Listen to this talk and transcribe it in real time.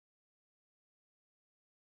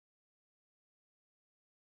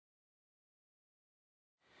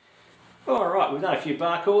Alright, we've done a few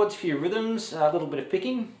bar chords, a few rhythms, a little bit of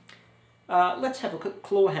picking. Let's have a look at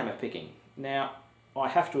clawhammer picking. Now, I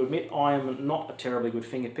have to admit I am not a terribly good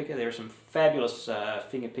finger picker. There are some fabulous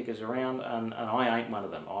finger pickers around and I ain't one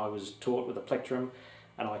of them. I was taught with a plectrum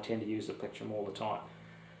and I tend to use the plectrum all the time.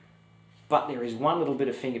 But there is one little bit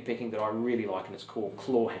of finger picking that I really like, and it's called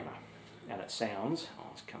clawhammer. And it sounds,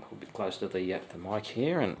 let's come a little bit closer to the mic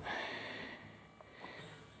here, and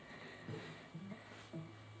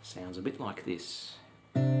sounds a bit like this.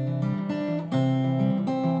 If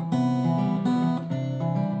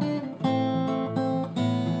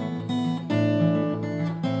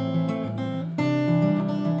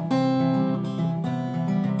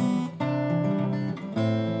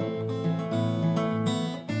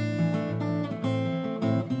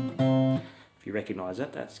you recognise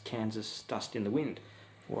that, that's Kansas Dust in the Wind.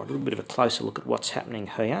 Or a little bit of a closer look at what's happening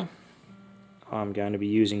here. I'm going to be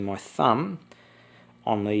using my thumb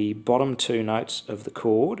on the bottom two notes of the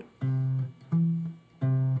chord,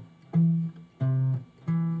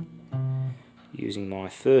 using my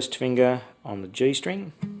first finger on the G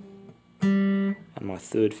string and my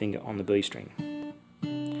third finger on the B string.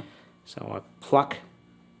 So I pluck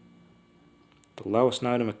the lowest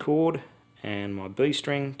note of my chord and my B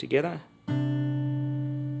string together,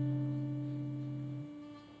 and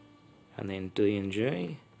then D and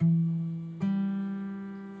G,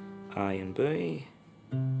 A and B,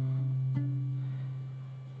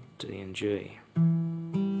 D and G.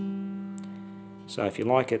 So if you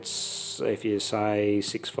like, if you say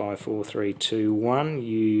 6, 5, 4, 3, 2, 1,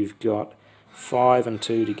 you've got 5 and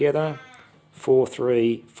 2 together, 4,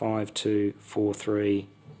 3, 5, 2, 4, 3,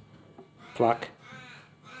 pluck,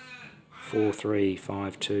 4, 3,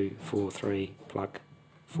 5, 2, 4, 3, pluck,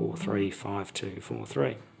 4, 3, 5, 2, 4,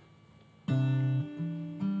 3.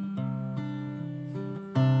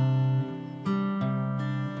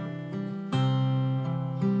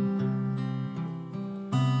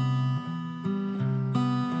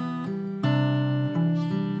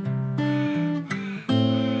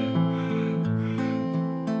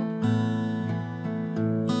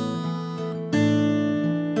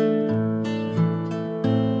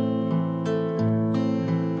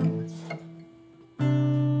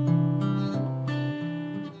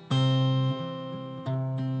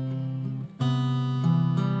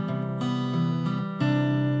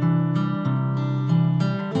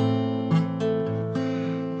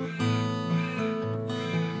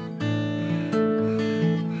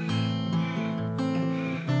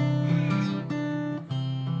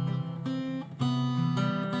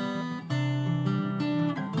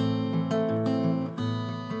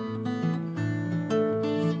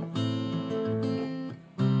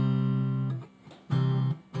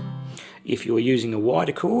 If you're using a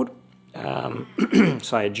wider chord,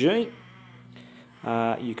 say a G,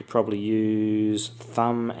 you could probably use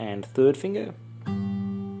thumb and third finger.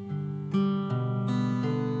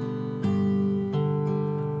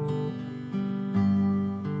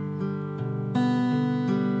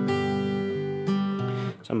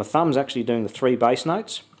 So my thumb's actually doing the 3 bass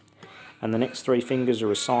notes, and the next 3 fingers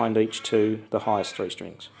are assigned each to the highest 3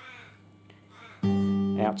 strings.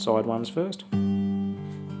 Outside ones first.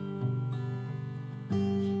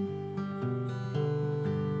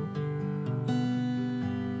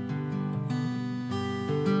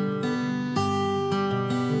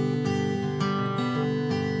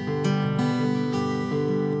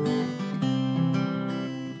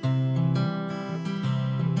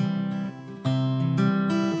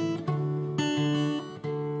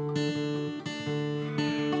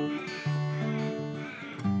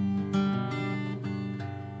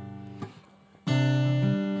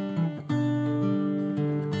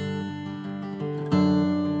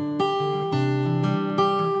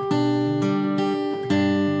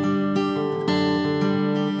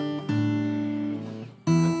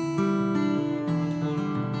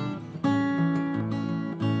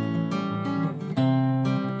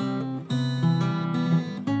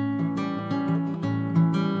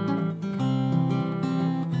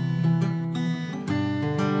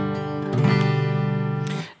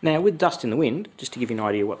 Now with Dust in the Wind, just to give you an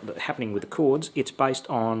idea what's happening with the chords, it's based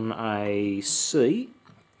on a C,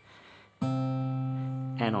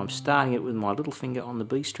 and I'm starting it with my little finger on the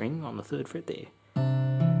B string on the 3rd fret there,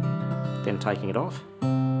 then taking it off,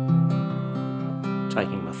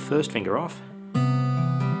 taking my first finger off,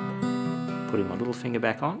 putting my little finger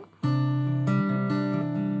back on,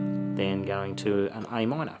 then going to an A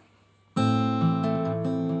minor,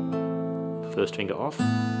 first finger off,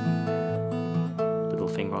 little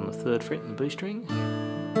finger on the 3rd fret and the B string,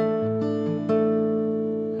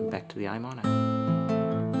 and back to the A minor,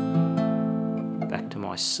 back to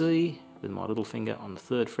my C, with my little finger on the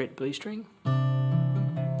 3rd fret B string,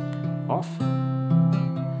 off,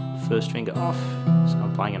 first finger off, so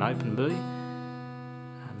I'm playing an open B,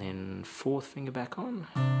 and then 4th finger back on,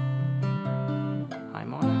 A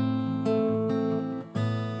minor.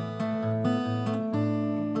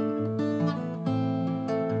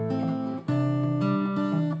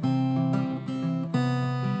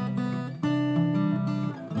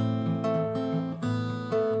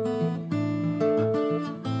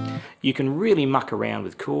 You can really muck around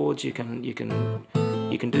with chords. You can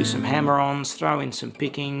do some hammer-ons, throw in some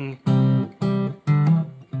picking.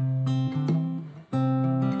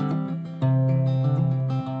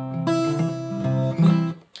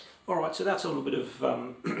 Alright, so that's a little bit of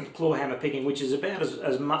clawhammer picking, which is about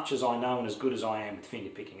as much as I know and as good as I am with finger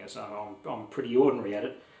picking. So I'm pretty ordinary at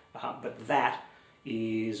it, but that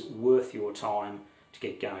is worth your time to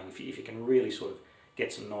get going. If you can really sort of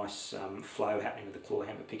get some nice flow happening with the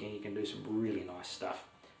clawhammer picking, you can do some really nice stuff.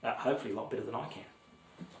 Hopefully a lot better than I can.